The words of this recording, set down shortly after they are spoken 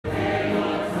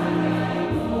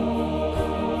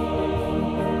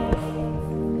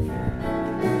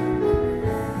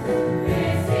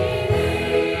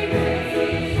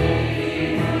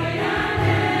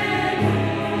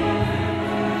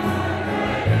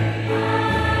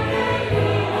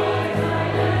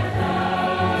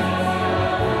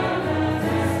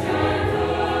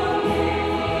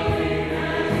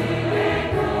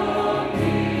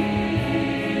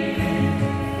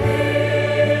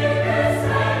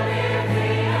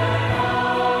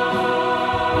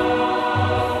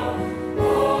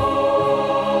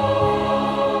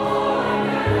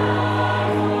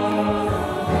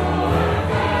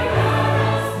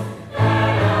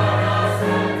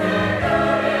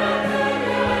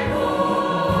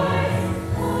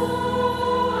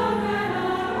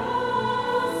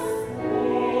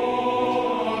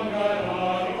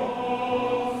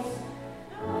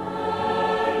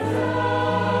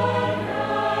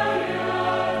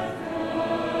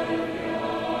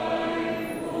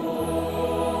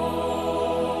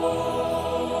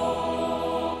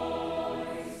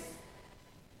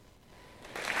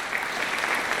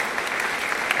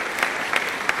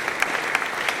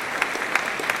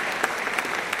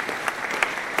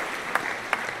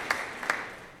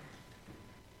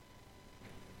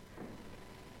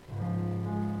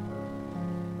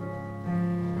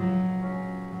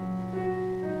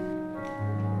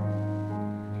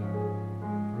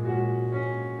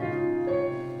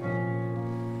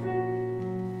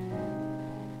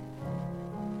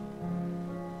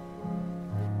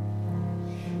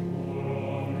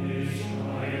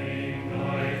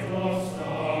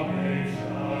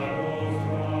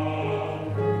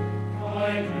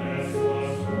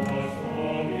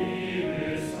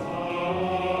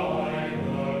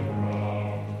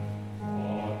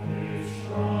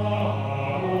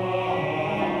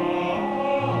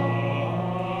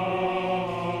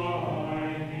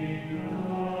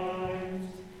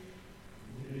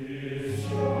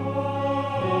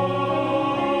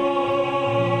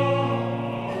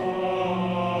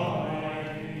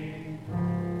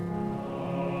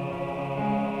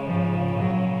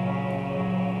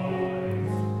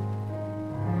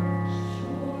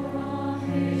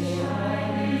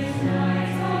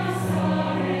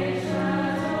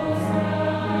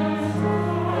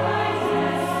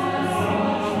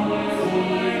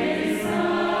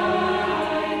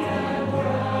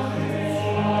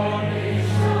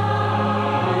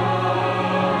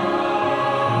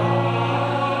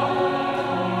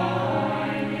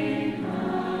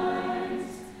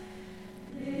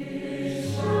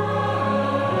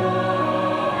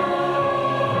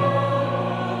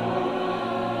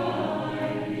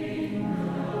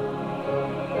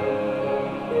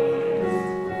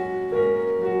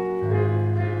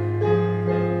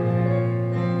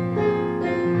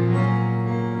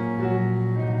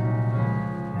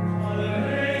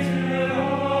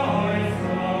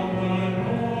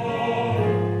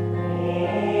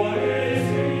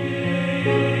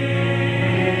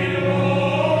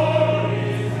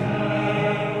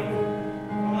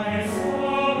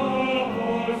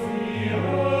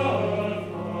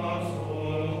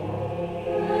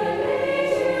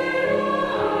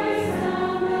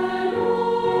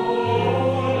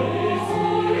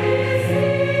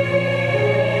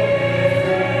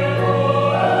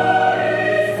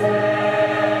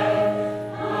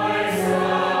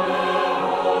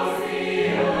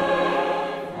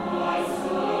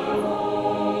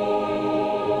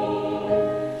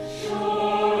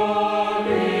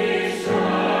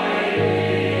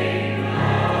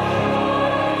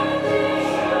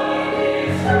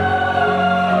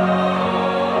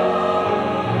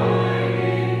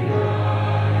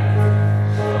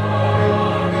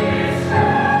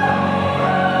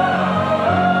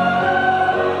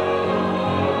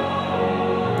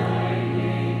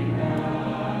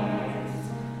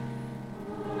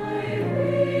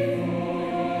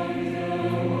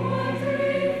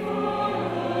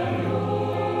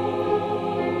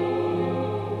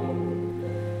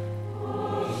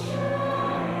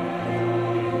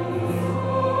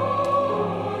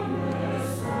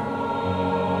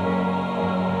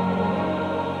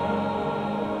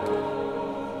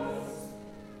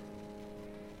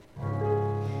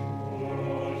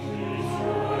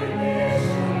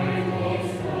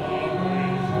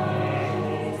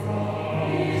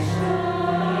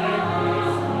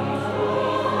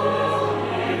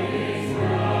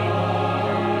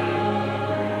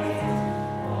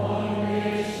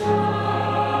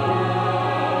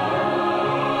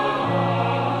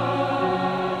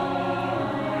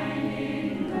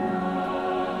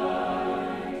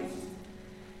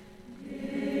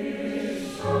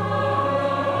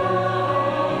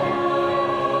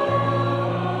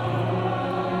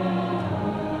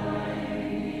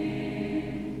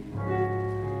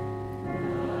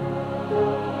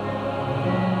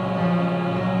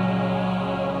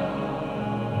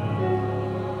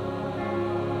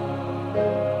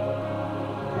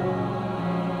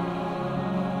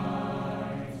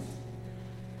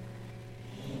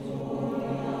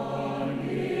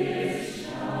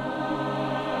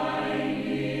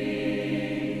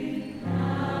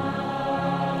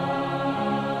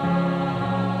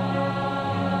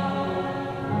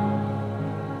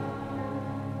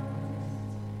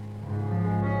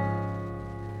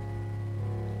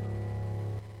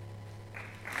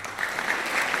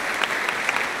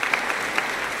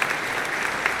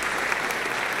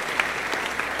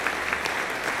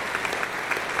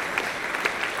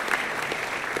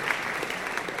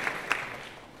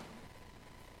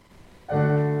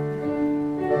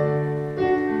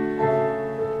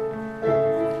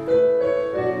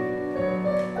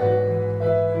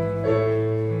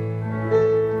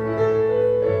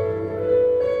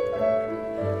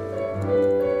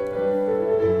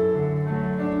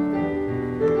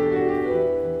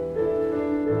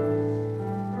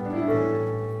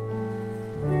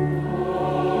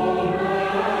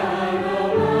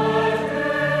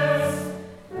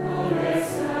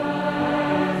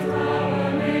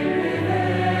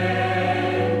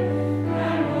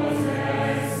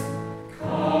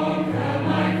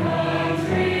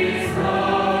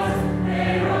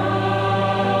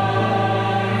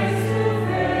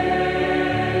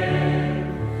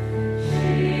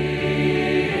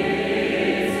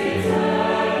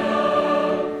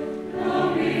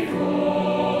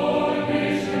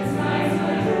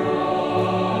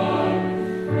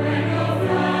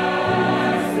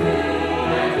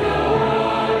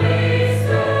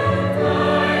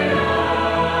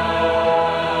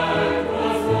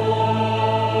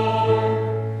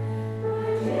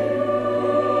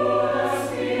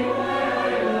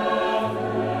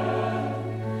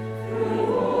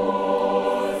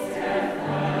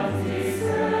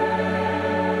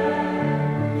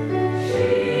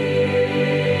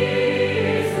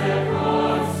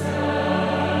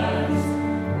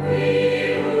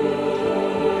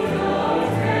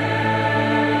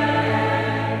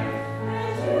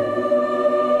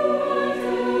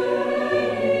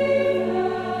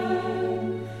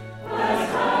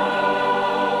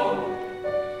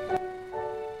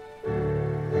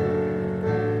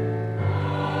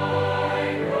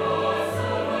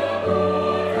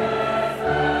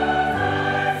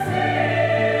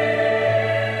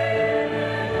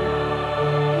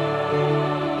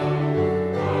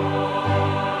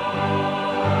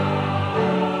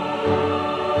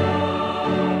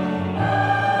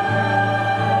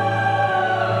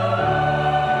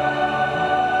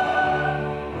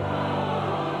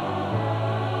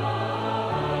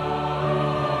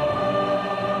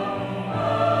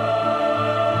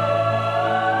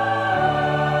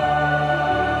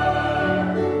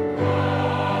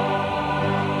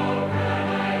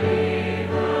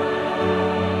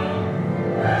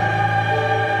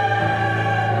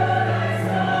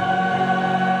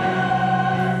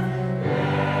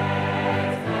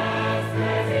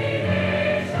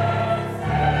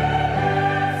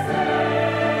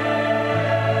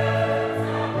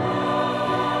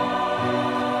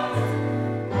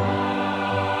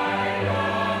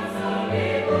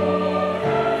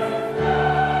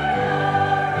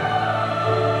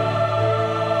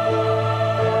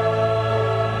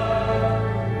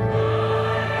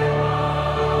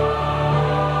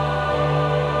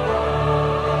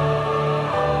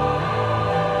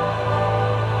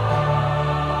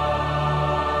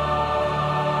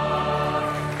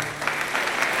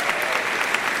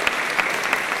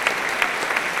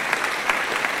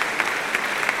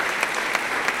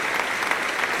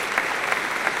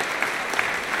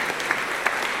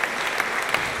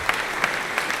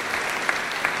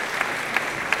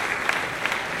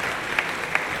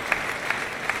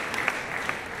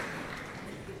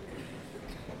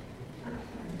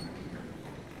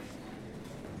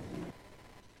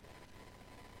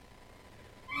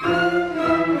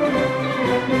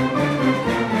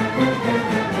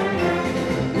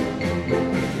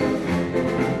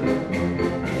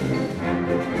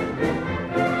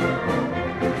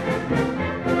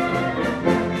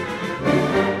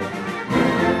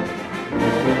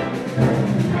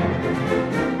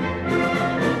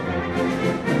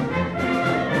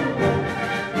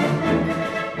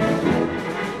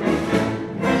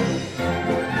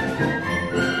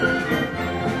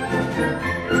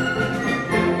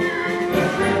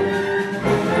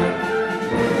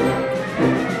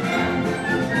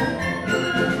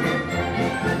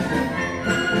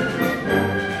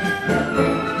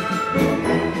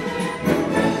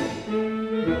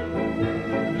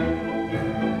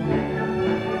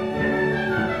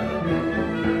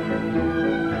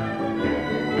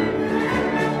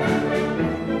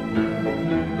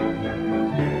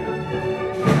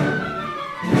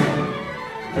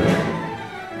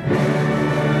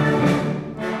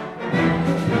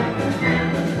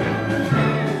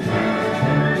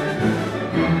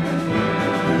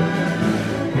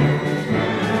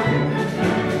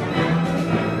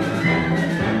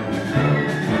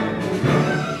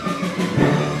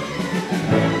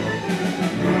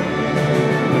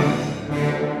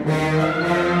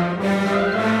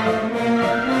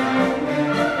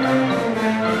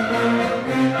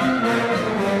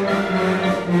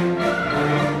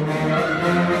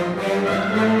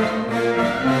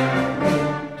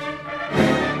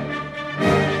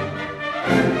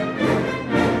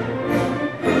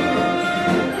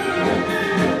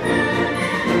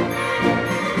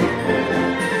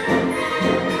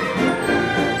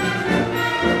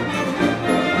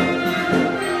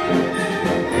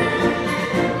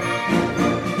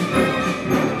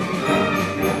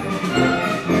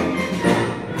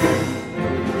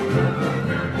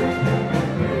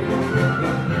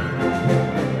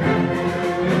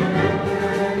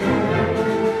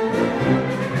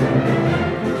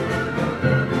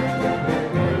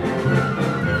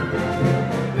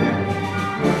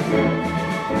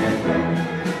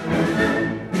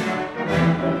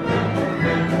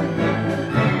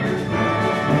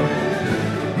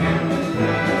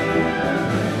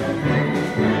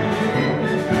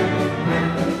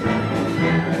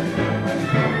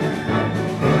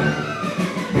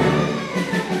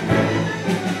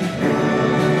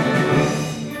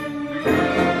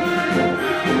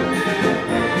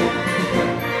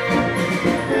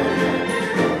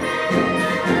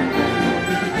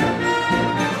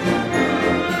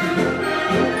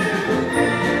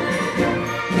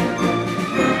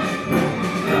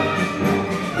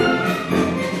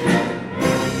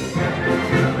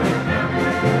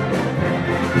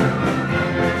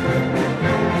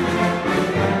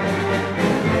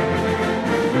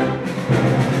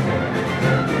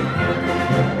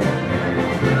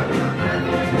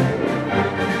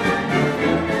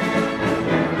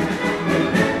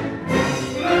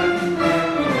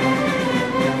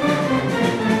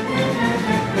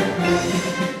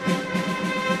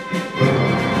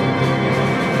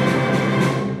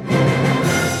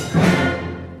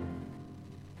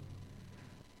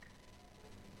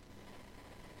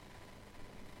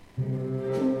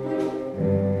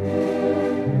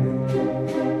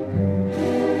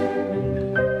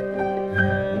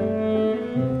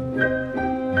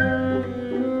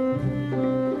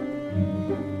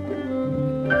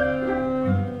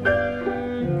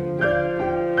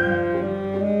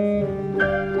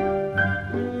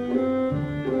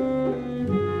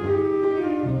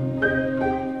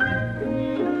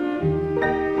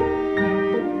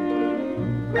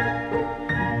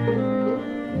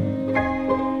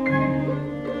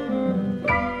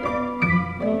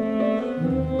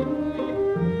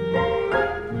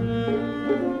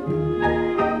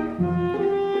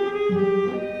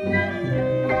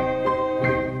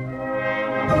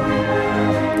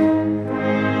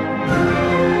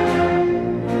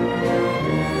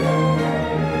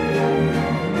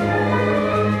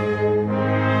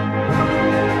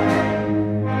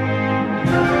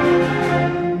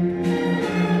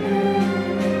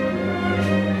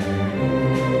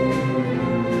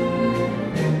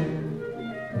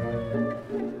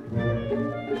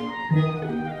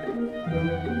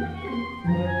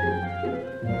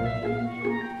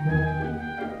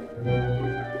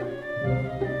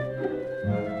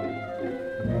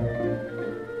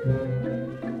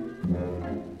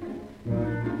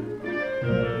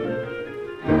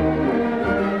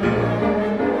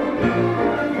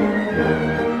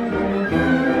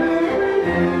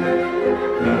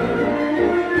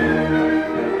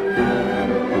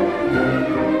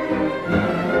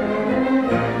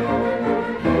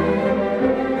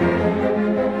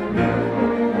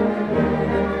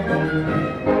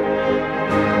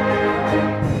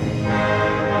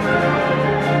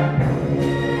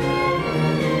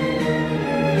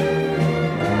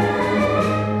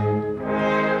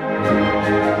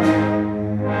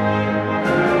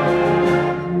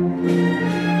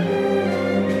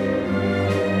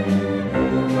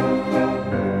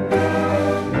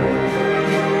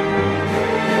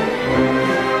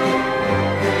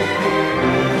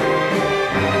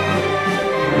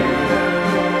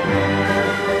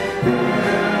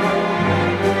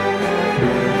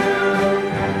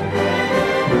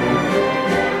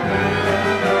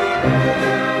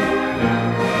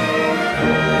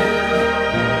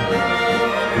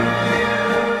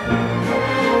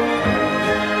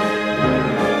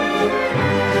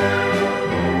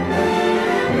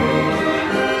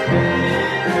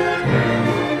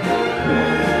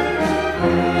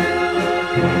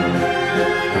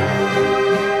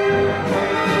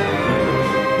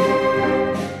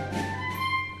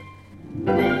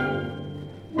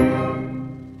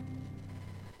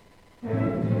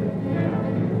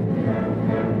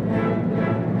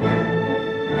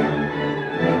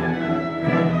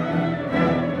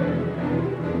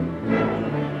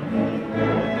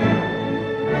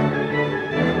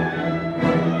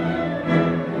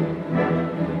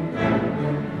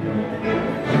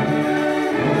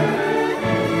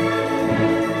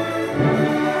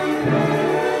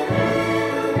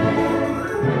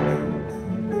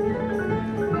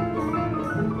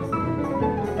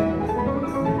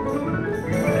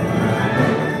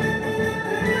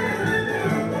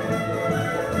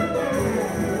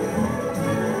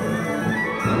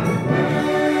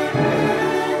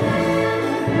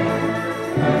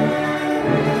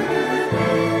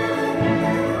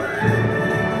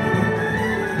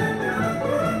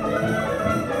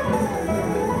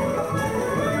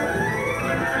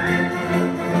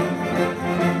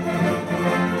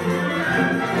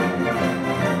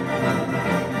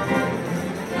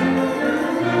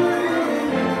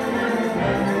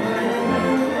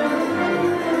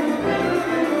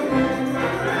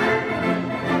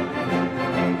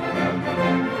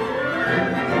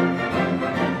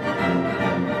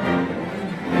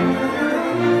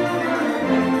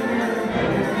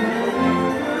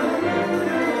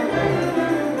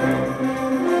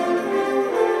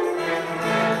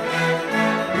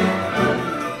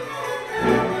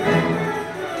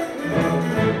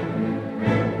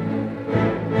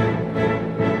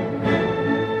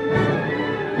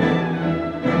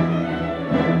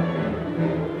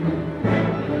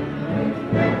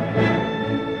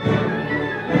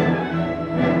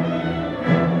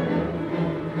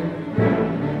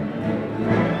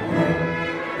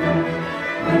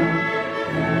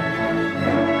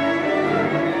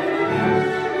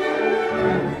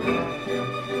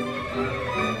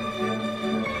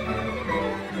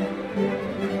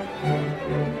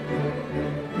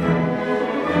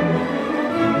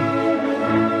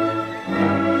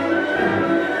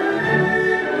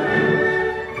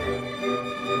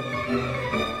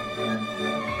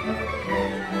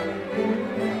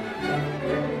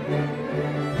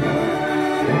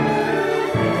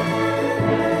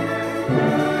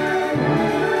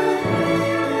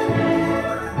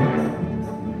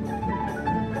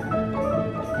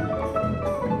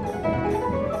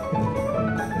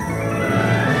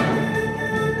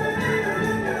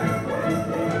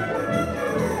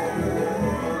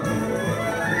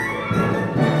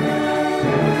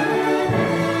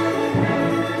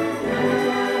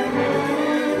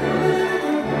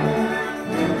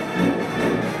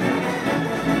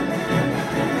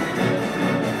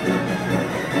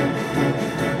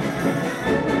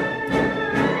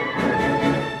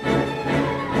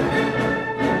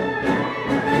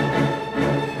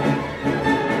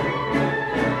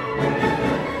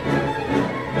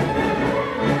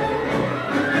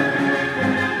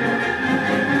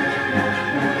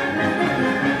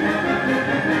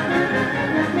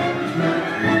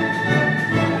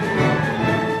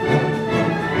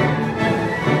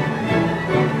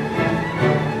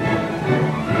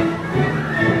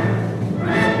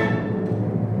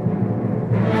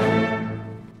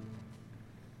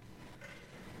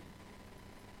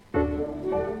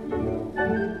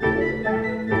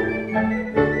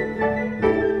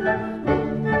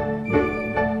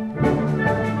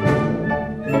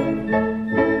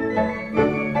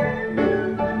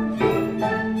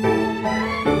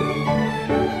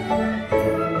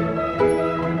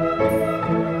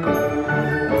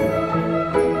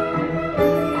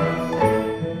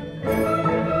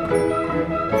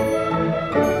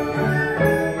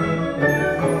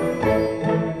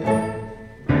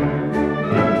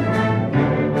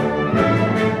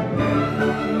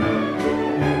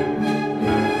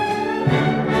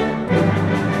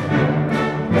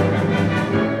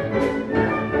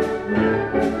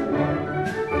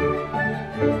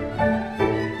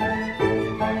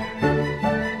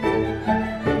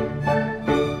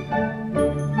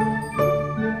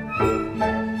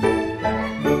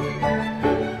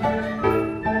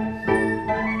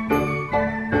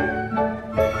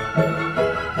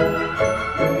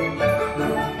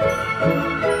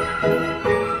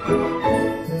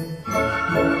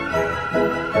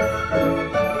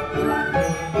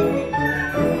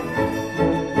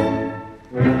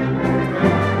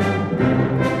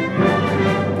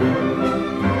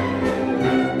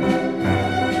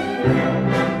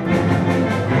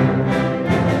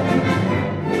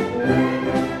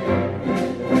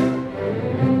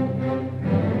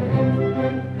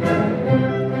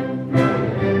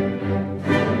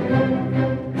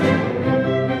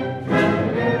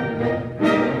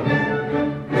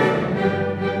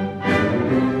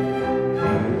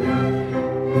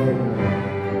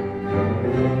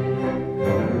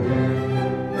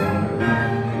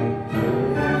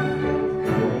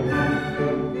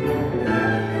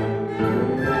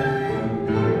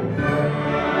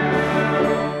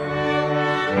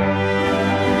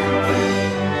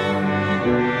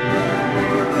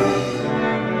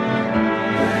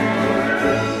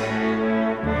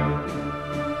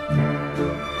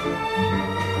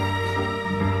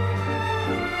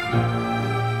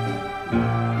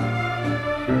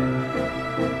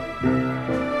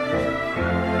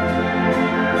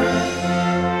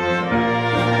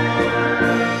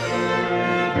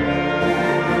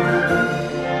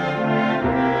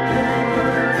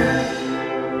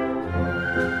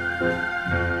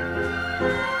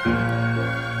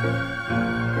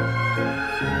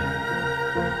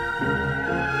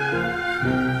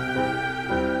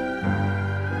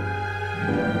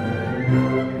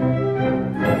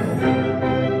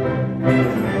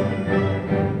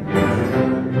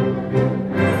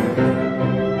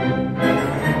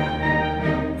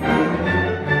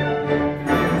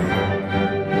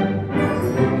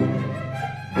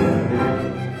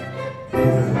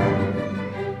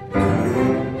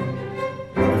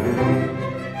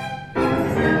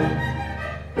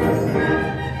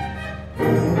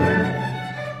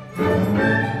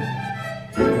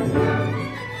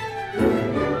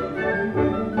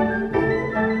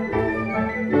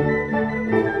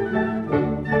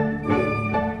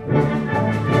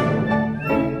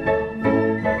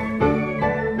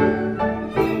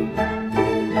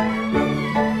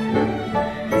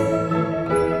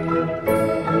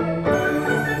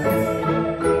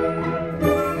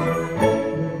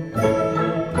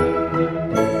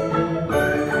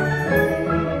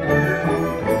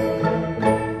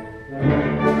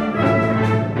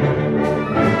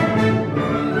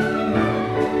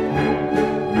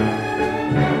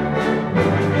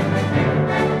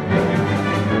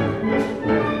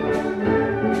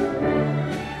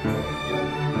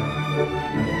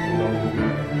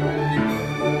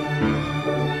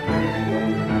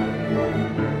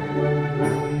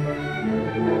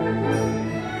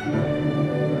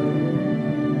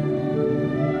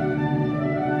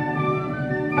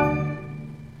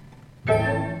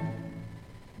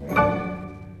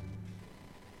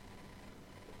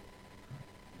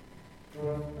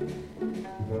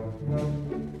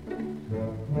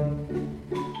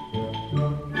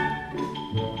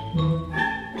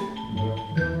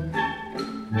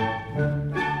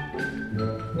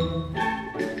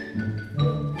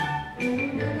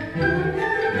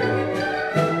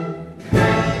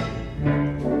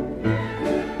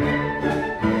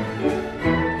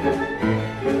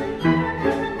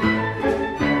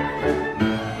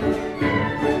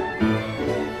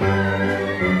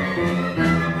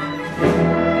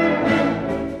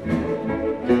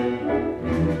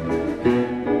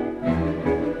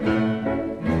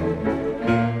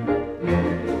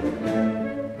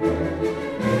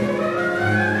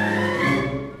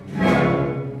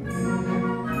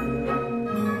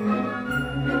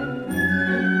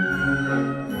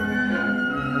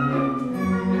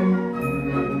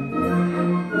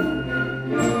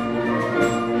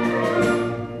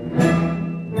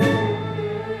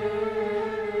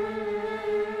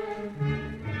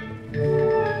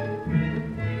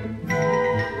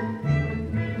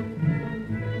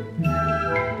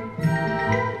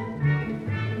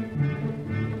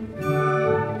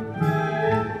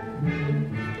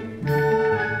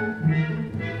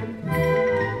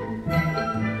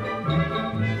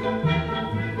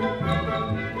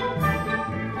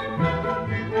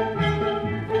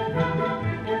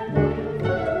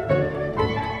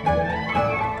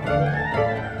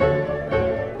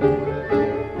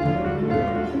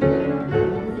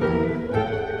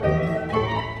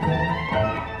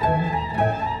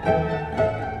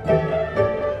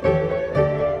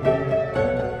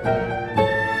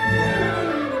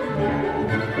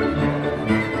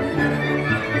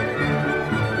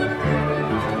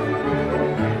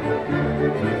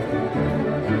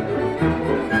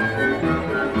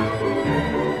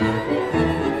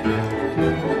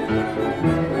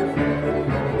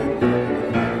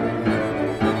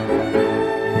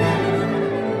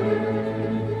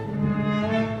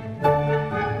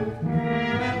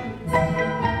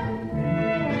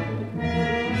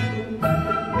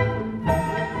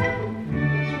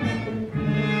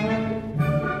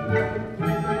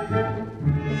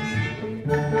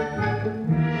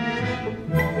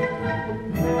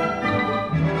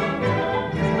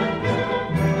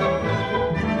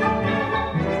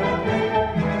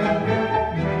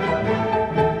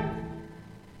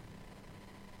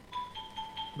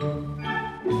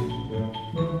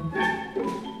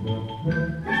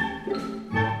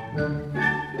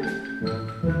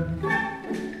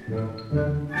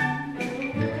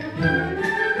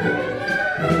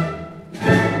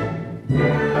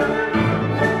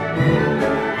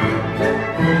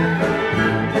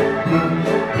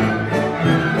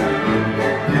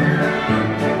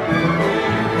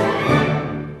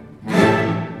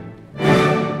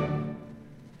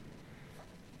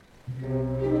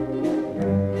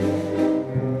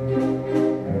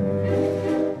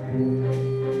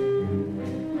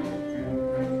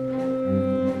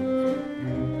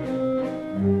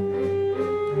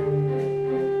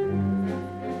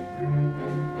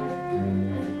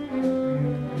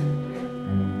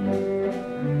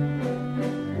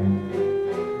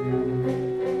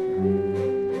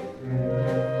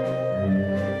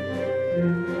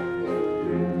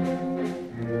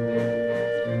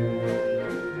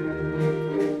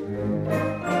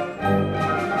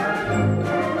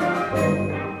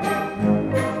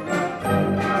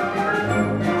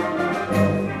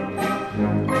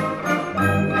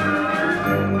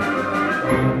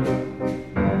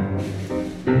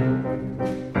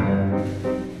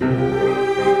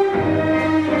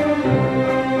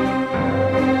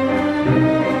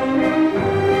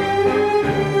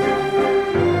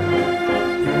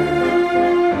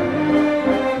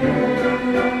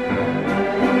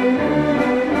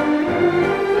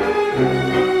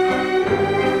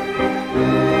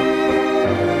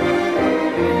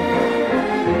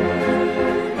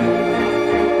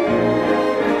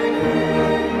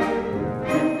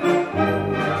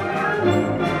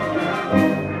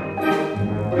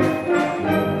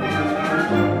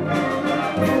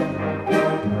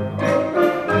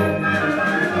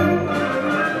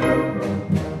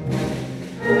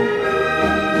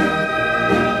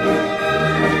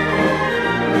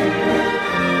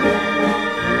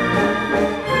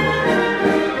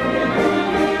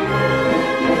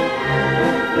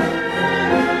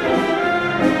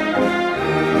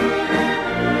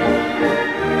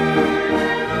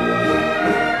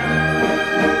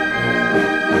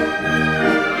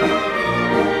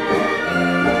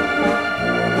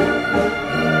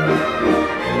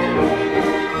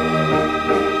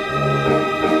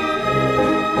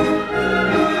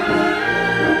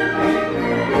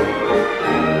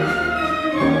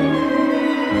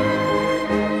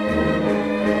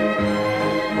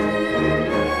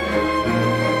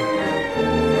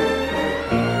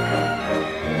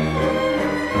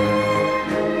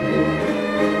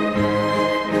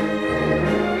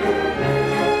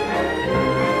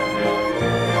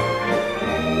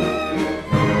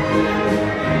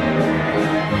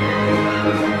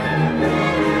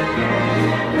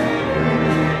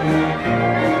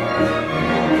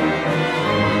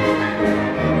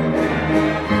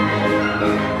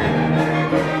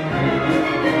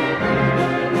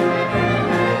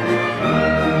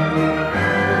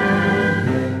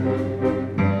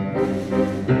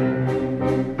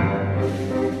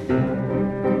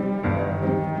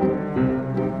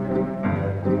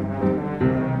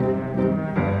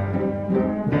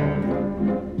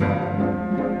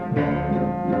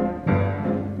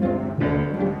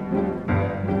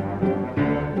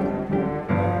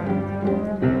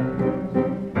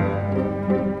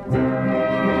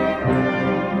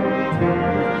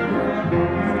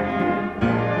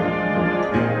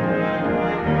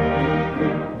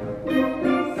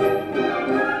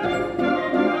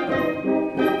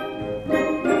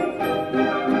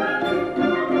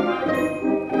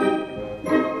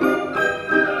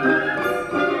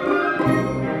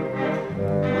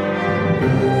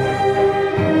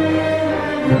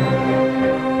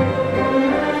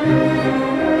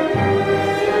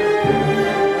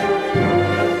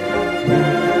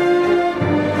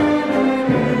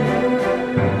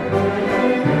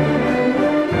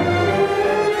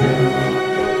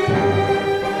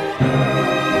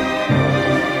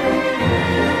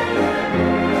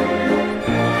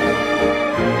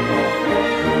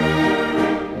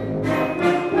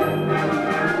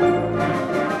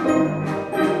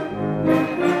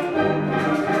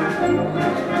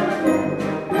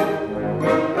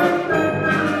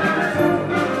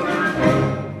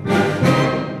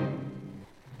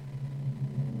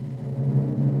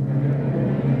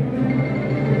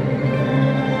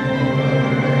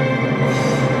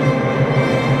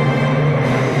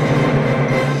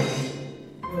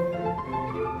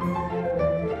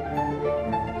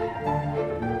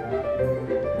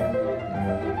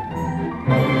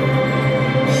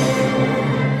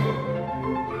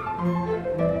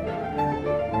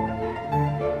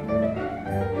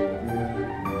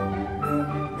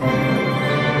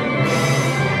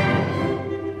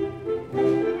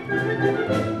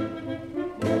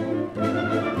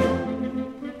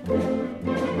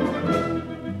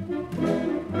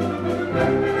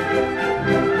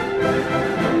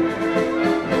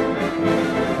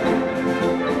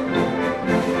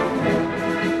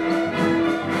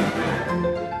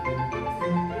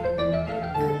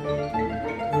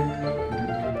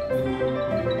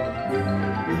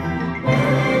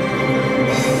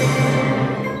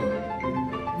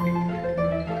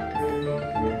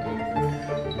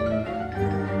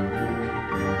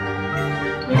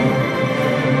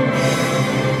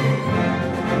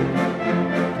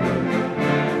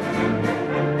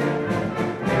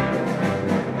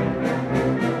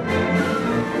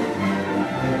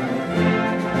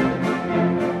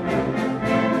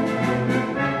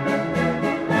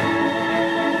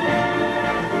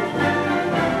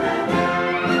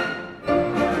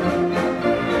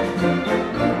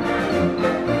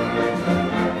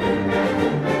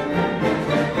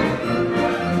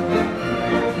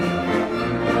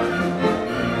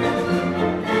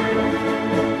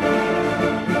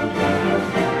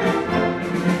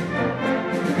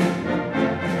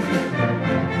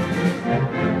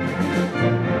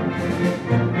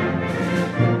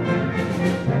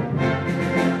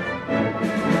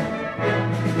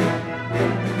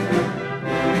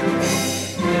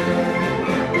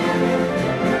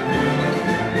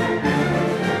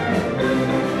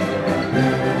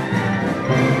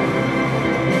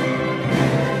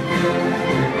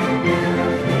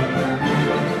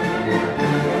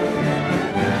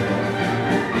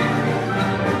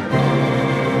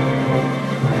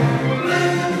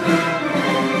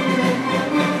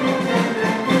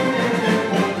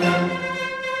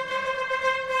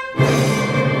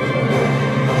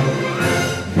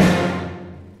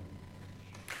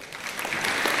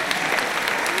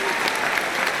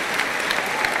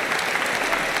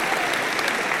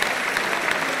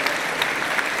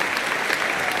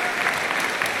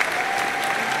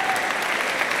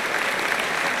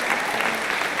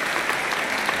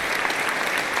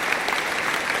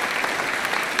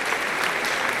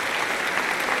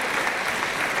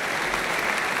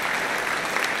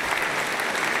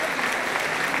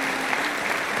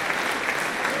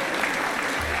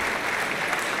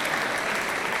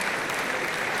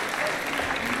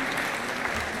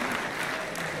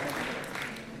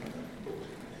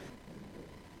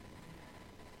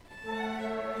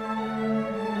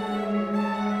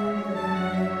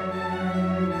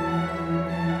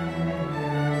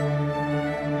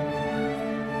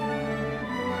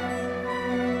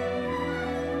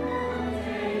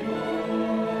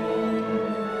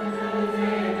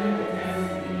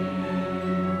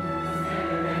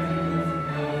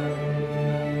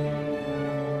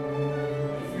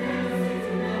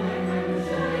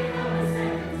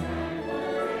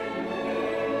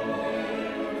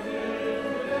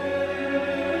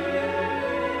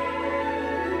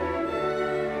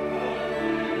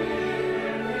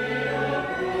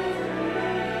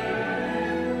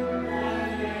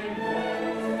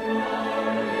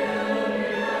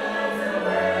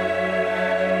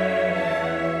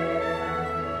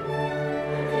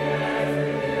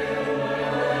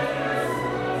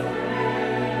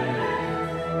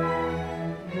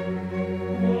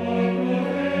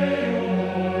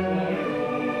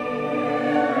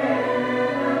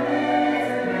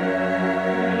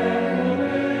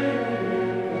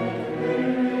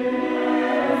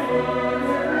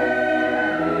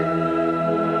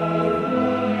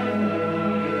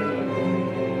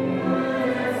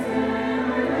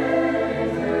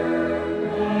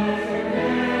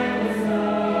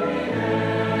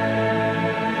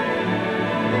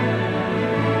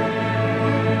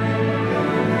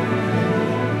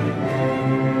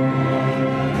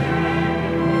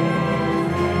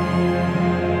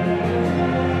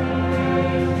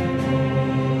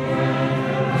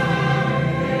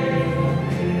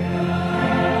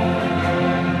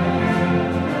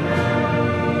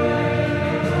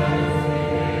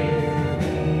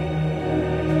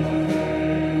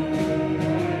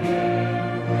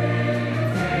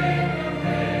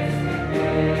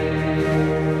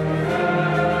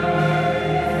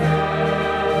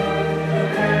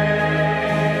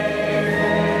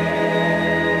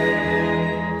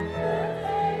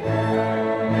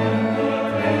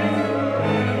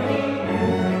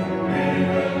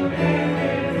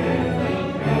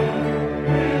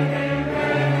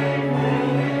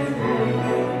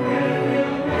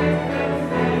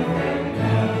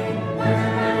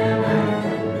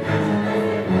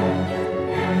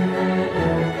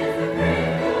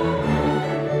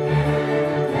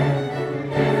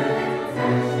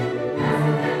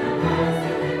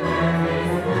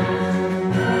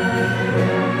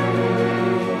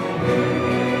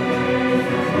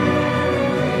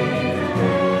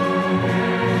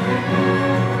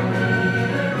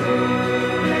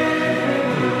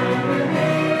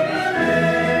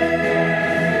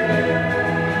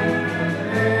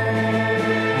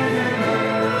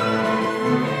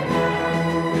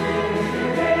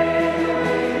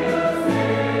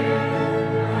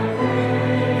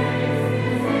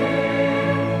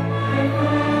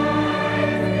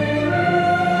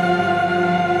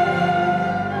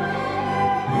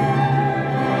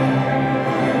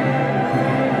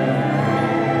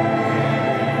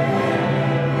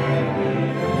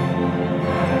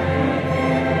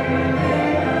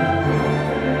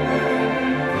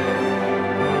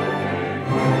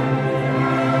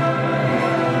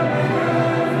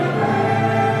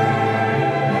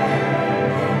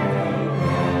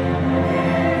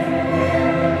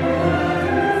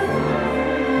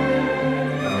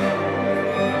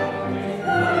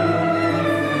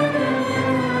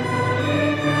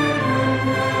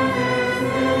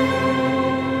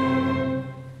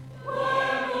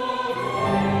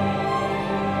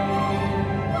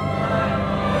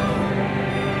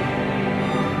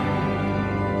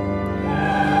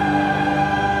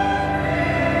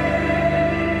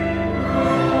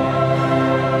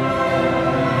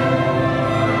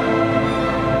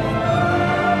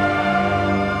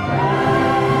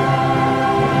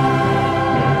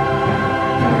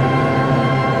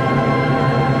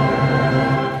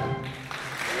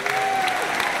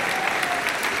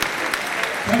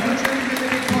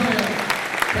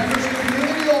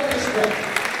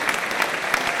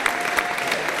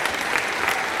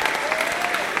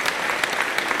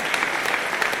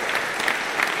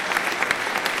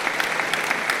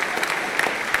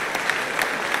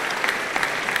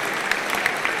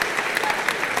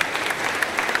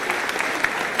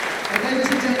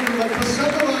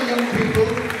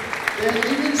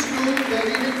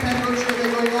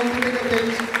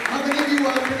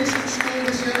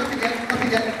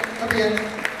in.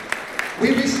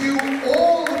 We wish you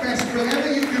all the best,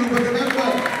 whatever you do, but remember,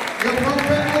 you're from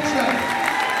Pembrokeshire.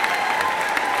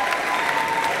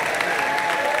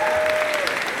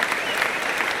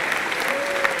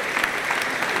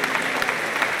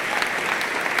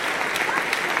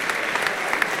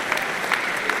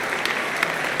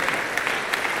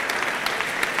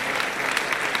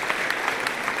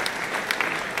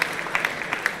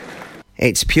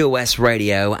 It's Pure West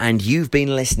Radio, and you've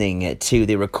been listening to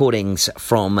the recordings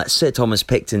from St Thomas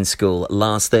Picton School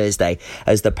last Thursday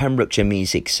as the Pembrokeshire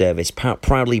Music Service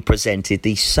proudly presented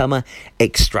the Summer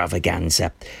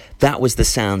Extravaganza. That was the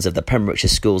sounds of the Pembrokeshire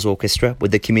Schools Orchestra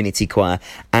with the Community Choir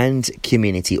and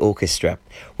Community Orchestra.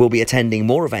 We'll be attending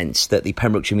more events that the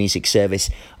Pembrokeshire Music Service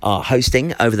are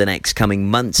hosting over the next coming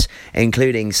months,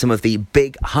 including some of the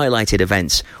big highlighted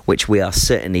events which we are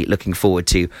certainly looking forward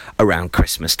to around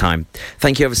Christmas time.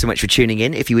 Thank you ever so much for tuning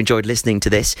in. If you enjoyed listening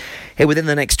to this, within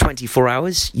the next 24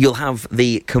 hours, you'll have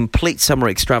the complete Summer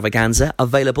Extravaganza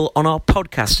available on our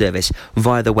podcast service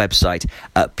via the website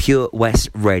at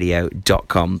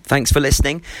purewestradio.com. Thanks for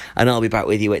listening, and I'll be back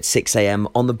with you at 6 a.m.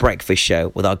 on The Breakfast Show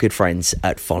with our good friends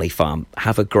at Folly Farm.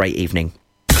 Have a great evening.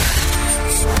 For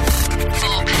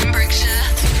Pembrokeshire,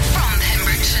 from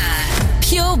Pembrokeshire,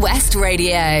 Pure West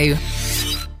Radio.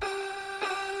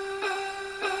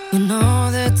 You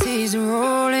know the tears are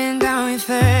rolling down your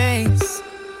face,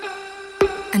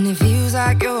 and it feels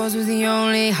like yours was the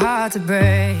only heart to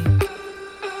break.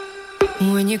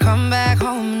 When you come back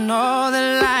home and all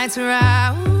the lights are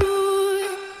out,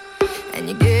 and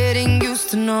you're getting used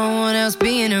to no one else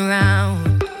being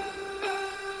around.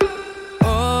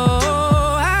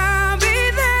 Oh, I'll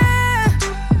be there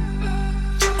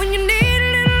when you need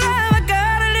a little love. I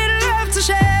got a little love to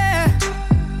share.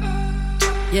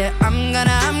 Yeah, I'm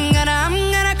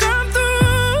gonna come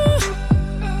through.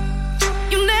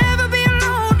 You'll never be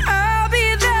alone. I'll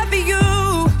be there for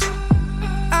you.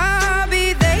 I'll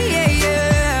be there, yeah,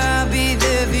 yeah. I'll be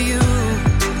there for you.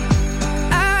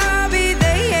 I'll be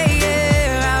there, yeah,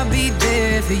 yeah. I'll be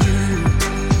there for you.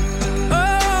 Oh,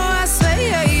 I swear,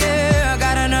 yeah, yeah. I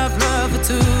got enough love for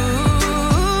two.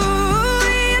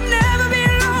 You'll never be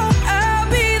alone. I'll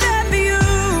be there for you.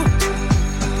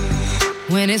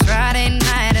 When it's Friday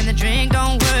night and the drink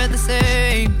don't work the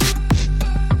same,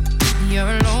 you're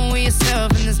alone with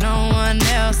yourself and there's no one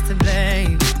else to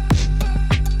blame.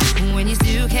 When you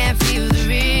still can't feel the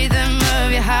rhythm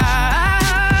of your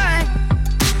heart,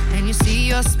 and you see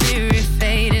your spirit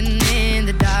fading in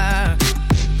the dark.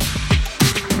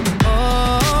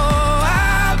 Oh,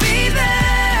 I'll be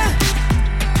there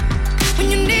when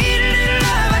you need a little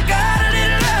love. I got a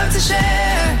little love to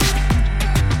share.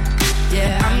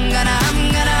 Yeah, I'm gonna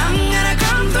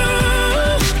come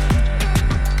through.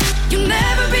 You'll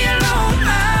never be alone.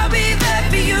 I'll be there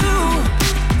for you.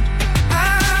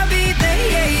 I'll be there,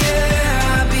 yeah,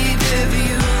 yeah. I'll be there for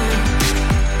you.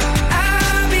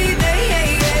 I'll be there,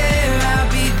 yeah, yeah. I'll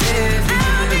be there for you.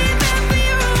 I'll be there for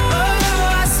you.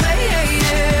 Oh, I say, yeah,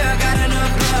 yeah. I got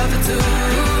enough love for two.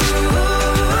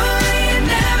 You'll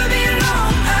never be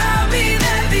alone. I'll be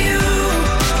there for you.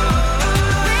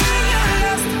 When you're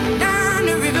lost down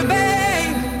the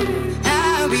riverbank,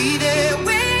 I'll be there.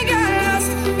 When you're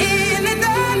lost in the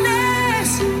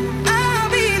darkness, I'll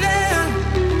be there.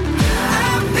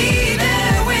 I'll be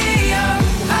there when your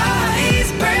heart is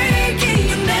breaking.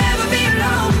 You'll never be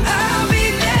alone. I'll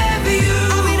be there for you.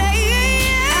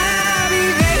 I'll be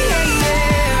there, yeah. I'll be there, yeah,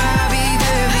 yeah. I'll be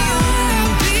there for you.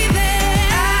 I'll be there.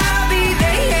 I'll be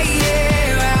there, yeah,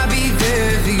 yeah. I'll be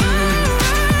there for you.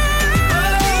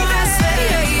 Oh, I say,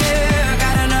 yeah, yeah. I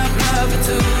got enough love for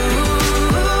two.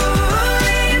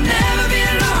 You'll never be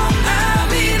alone. I'll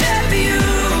be there for you.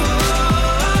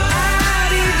 I'll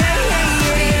be there, yeah,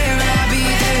 yeah. I'll be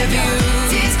there for you.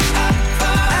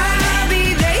 I'll be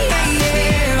there, yeah, yeah.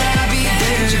 I'll be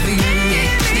there for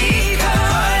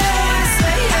you. Oh, I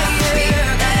say, yeah, yeah. I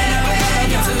got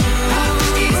enough love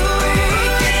for two.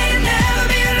 You'll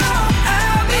never be alone.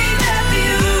 I'll be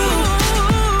there for you.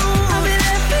 I'll be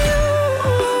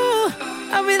there for you.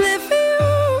 I'll be there for you.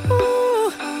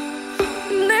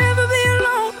 Never be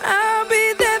alone. I'll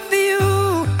be there for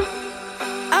you.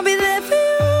 I'll be there for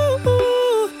you.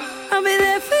 I'll be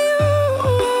there for you.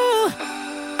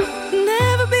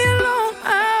 Never be alone.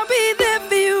 I'll be there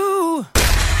for you.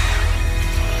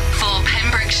 For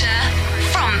Pembrokeshire,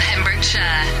 from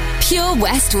Pembrokeshire, Pure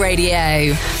West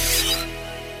Radio.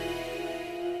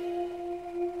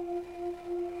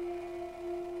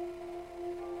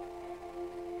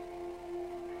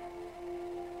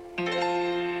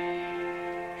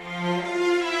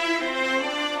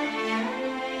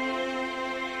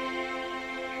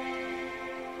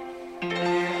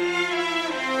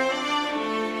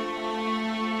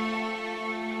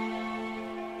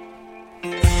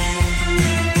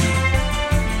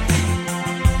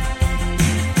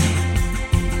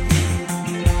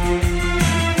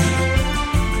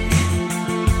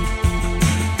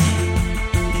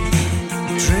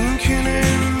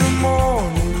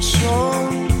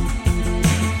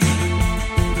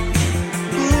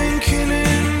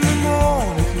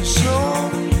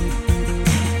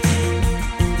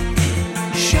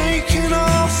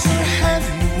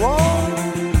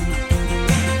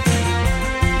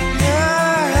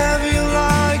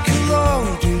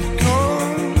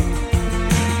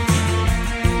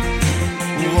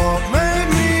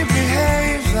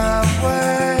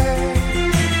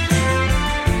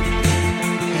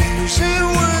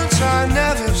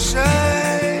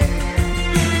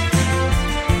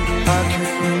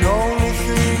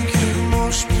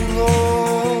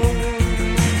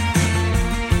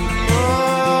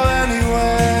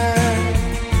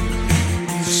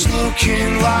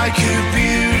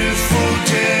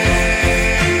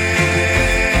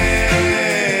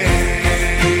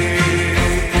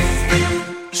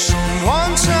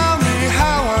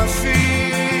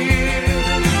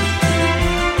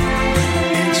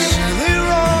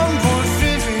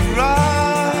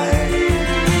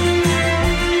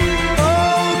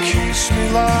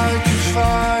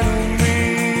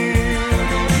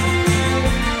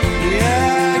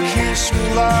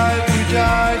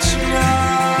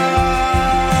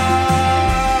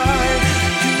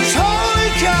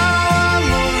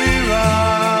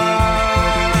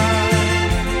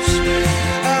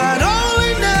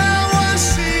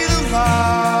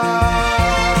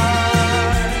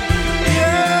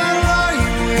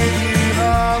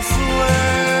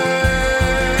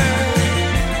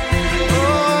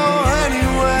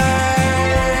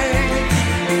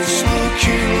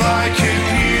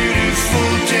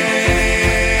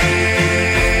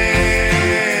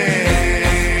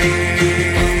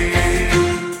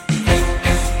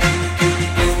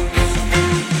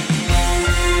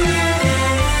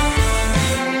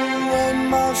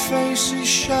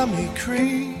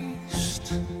 least.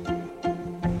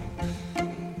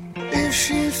 If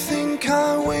you think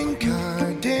I wink,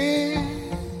 I did.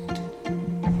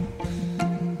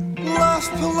 Laugh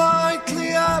politely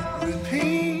at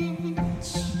repeats.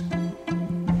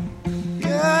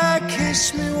 Yeah, kiss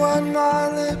me when my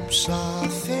lips are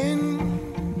thin.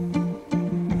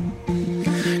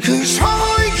 'Cause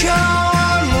holy cow,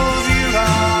 I love you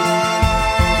eyes.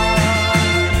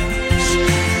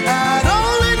 And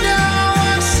only now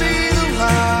I see the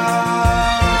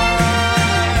light.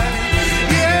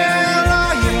 Yeah,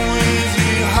 lying with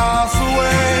you half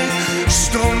awake,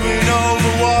 stumbling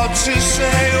over what to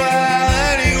say. Well,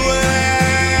 anyway,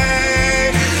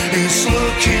 it's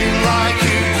looking like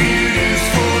a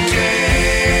beautiful day.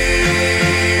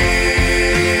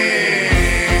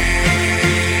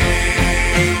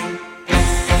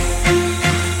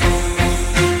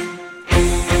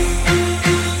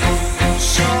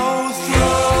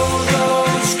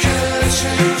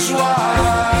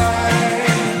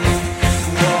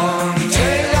 One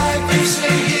day like this,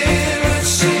 a year, it'd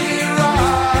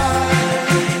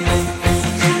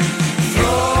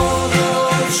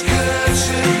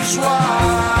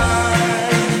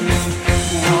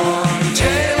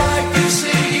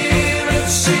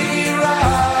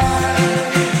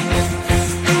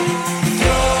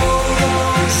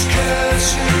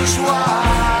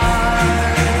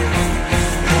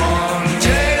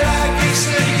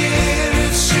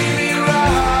see me right.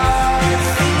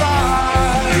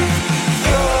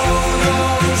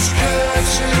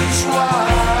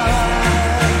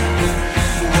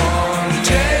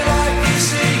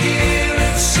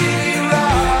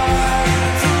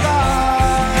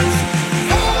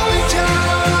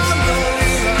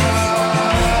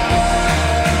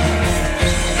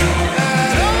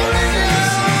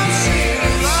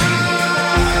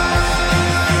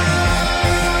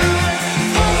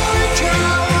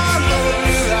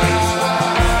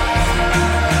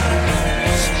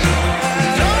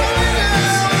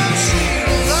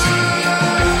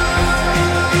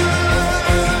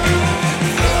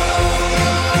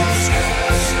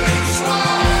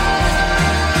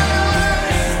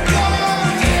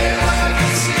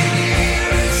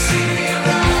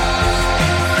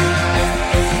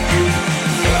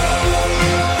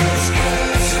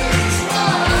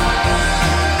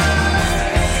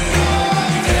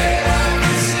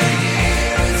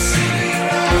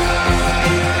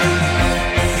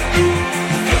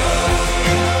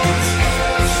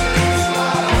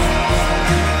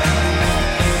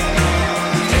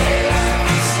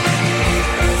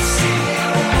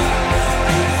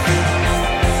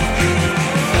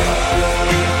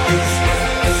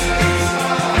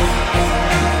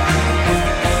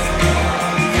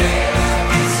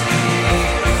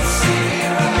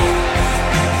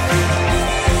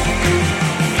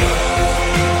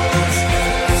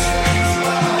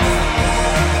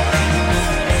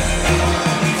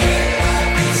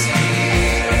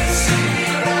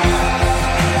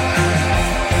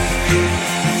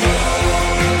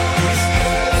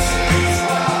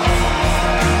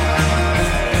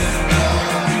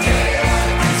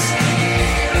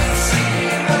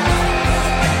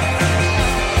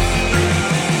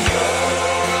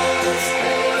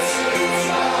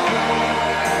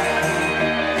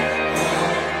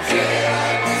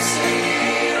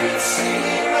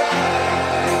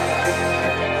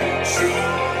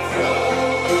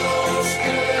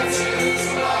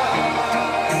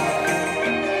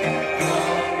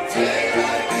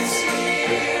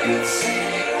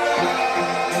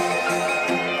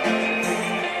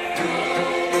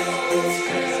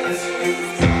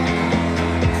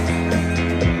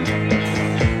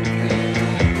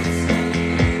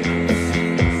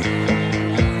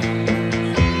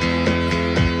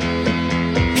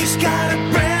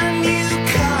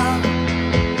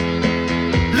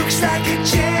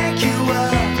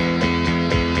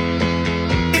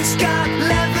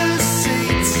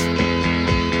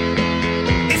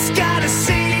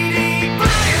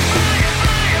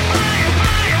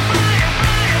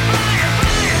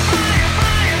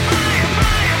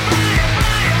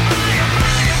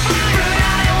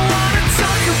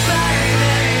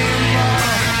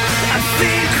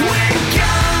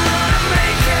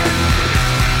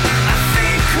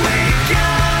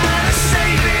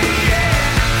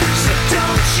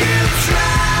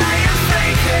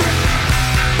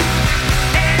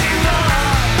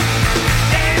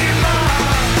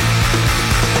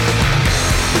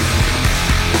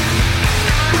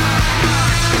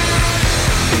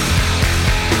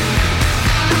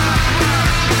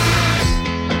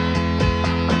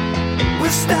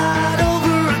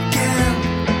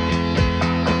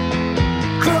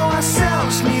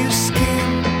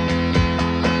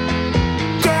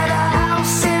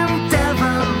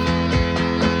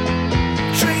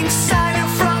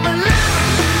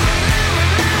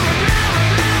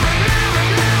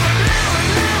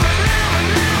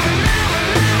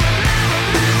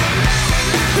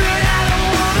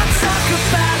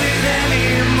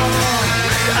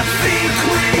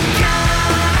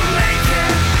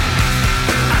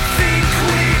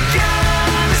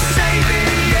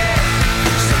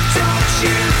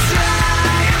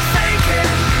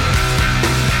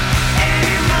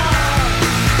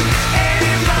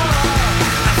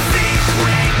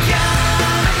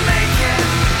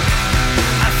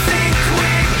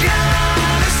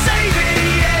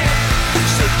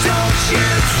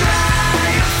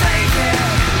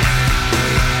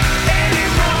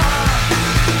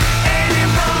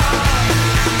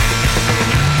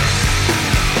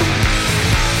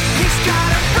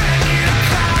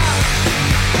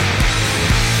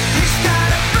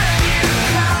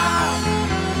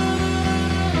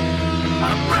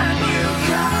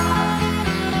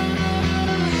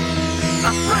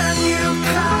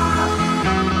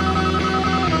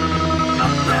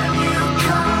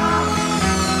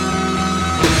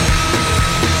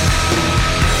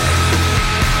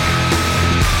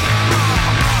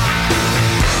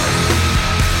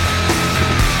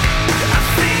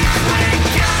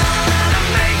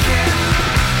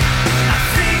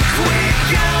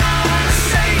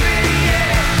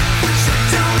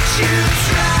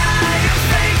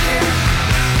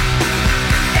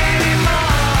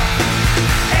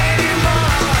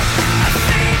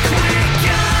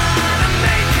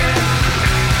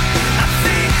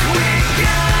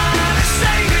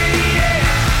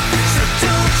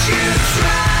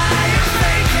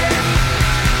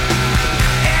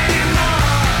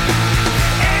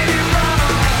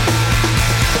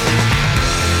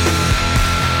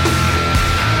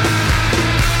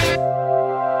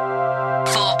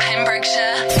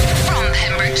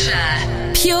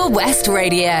 Pure West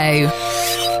Radio.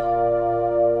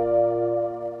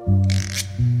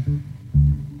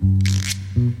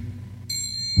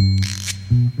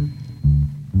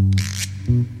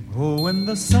 Oh, when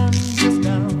the sun goes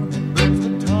down and burns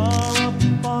the tar up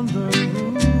on the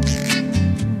roof,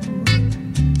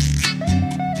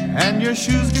 and your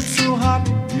shoes get so hot,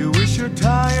 you wish your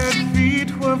tired feet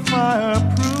were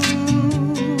fireproof.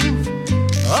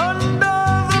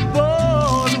 Under the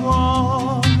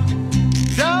boardwalk,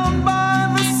 down by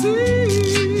the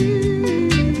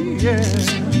sea,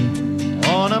 yeah,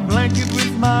 on a blanket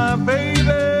with my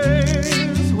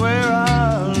baby's where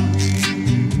I'll be.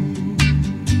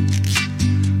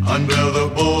 Under the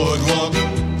boardwalk,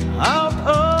 out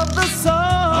of the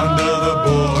sun. Under the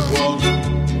boardwalk,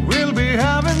 we'll be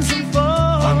having some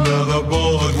fun. Under the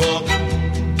boardwalk,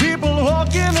 people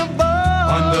walking above.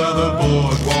 Under the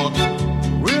boardwalk,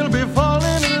 we'll be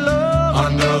falling in love.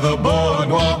 Under the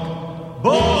boardwalk,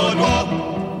 boardwalk.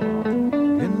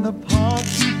 In the park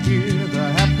you hear the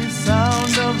happy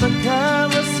sound of the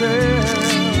carousel.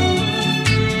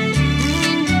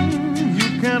 You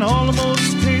can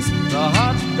almost taste the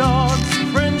hot dogs,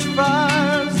 French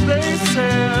fries they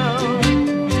sell.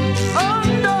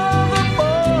 Under the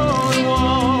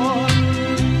boardwalk,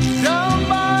 down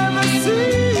by the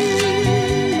sea,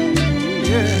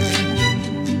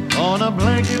 yeah, on a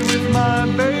blanket with my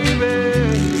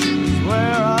baby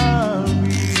where I'll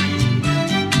be.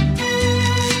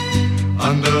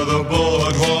 Under the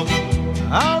boardwalk,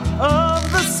 out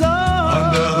of the sun.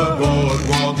 Under the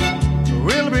boardwalk,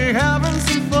 we'll be having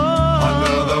some fun.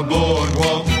 Under the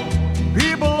boardwalk,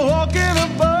 people walking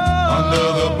above. Under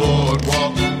the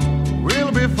boardwalk,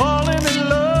 we'll be falling in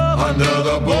love. Under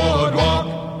the boardwalk,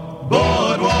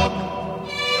 boardwalk.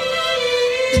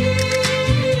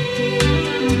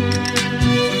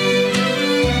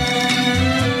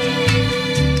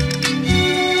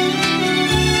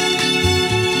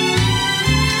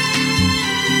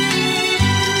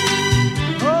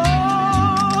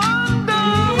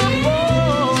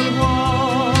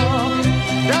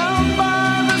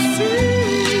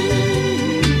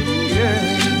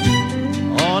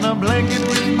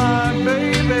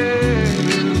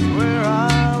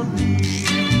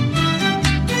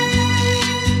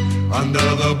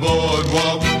 Under the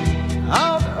boardwalk,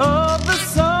 out of the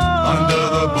sun. Under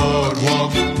the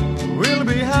boardwalk, we'll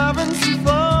be having some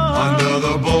fun. Under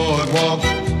the boardwalk,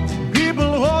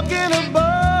 people walking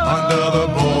above. Under the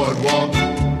boardwalk,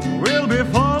 we'll be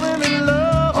falling in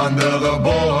love. Under the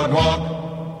boardwalk,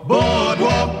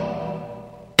 boardwalk.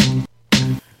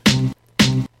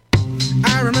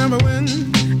 I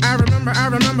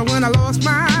remember when I lost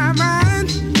my mind.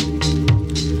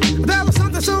 There was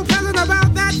something so pleasant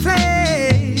about that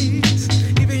place.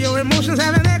 Even your emotions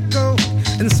have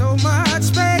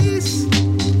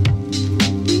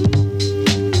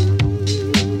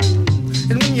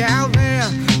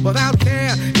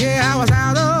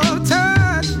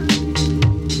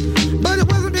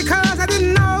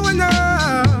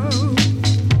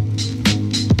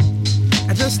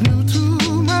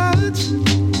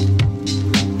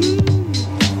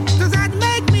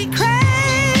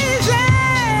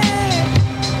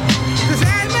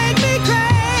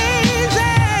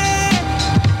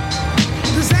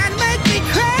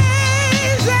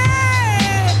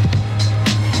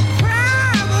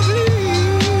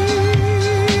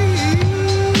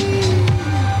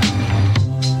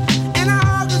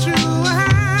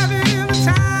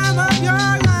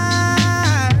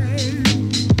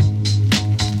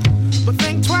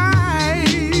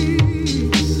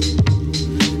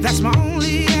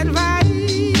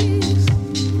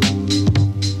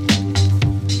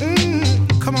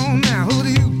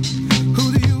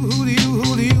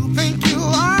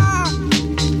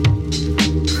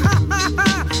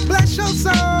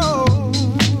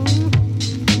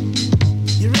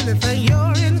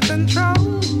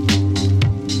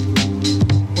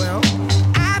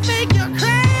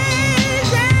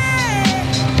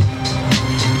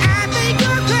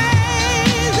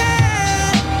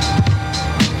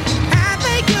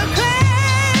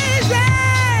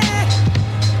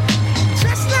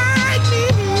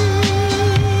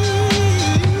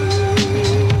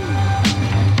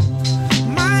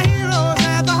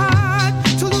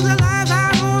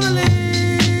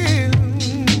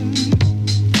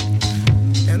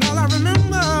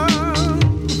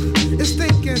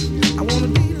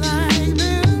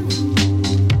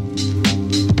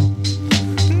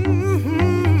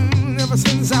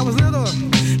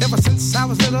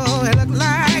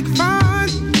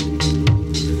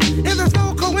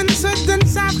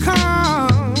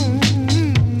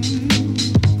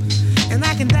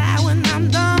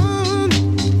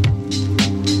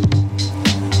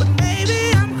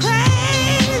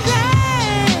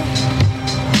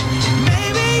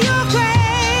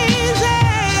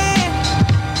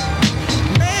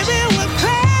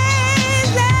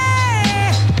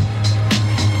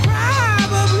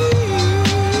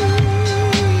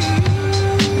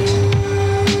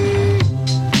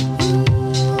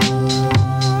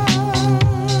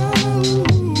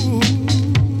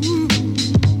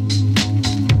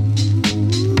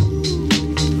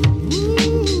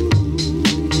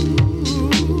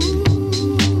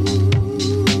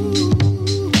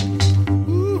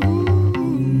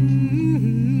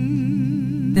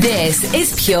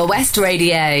Pure West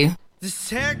Radio. The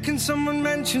second someone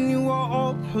mentioned you were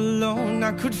all alone,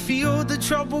 I could feel the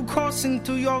trouble coursing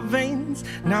through your veins.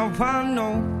 Now I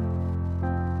know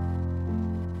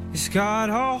it's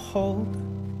got a hold.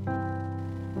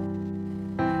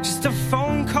 Just a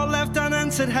phone call left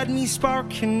unanswered had me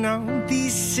sparking now.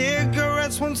 These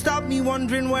cigarettes won't stop me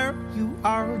wondering where you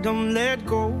are. Don't let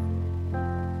go,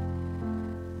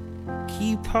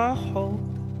 keep a hold.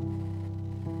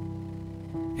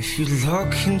 If you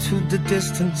look into the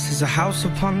distance, there's a house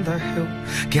upon the hill,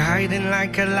 guiding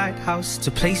like a lighthouse. It's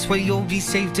a place where you'll be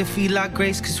safe to feel like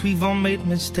grace, cause we've all made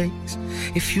mistakes.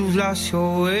 If you've lost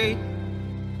your way,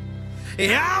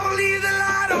 I will leave the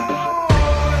light on.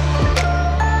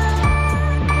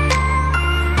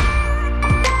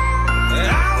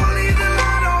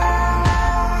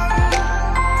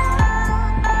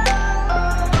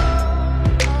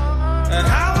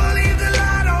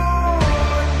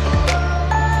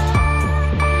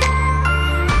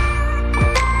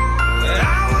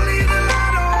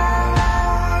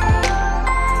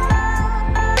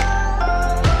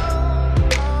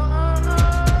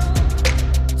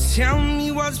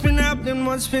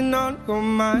 What's been on your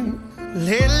mind?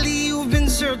 Lately you've been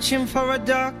searching for a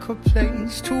darker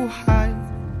place to hide.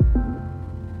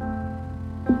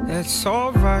 That's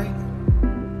alright,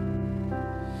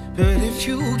 but if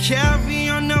you carry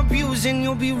on abusing,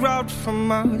 you'll be robbed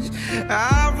from us.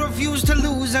 I refuse to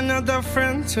lose another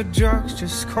friend to drugs.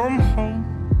 Just come home,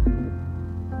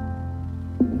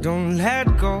 don't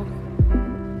let go.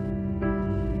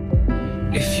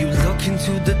 If you look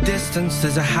into the distance,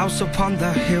 there's a house upon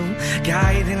the hill,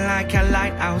 guiding like a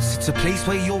lighthouse. It's a place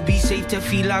where you'll be safe to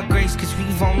feel our grace, cause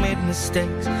we've all made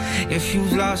mistakes. If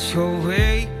you've lost your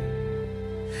way,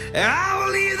 I will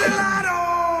leave the light on.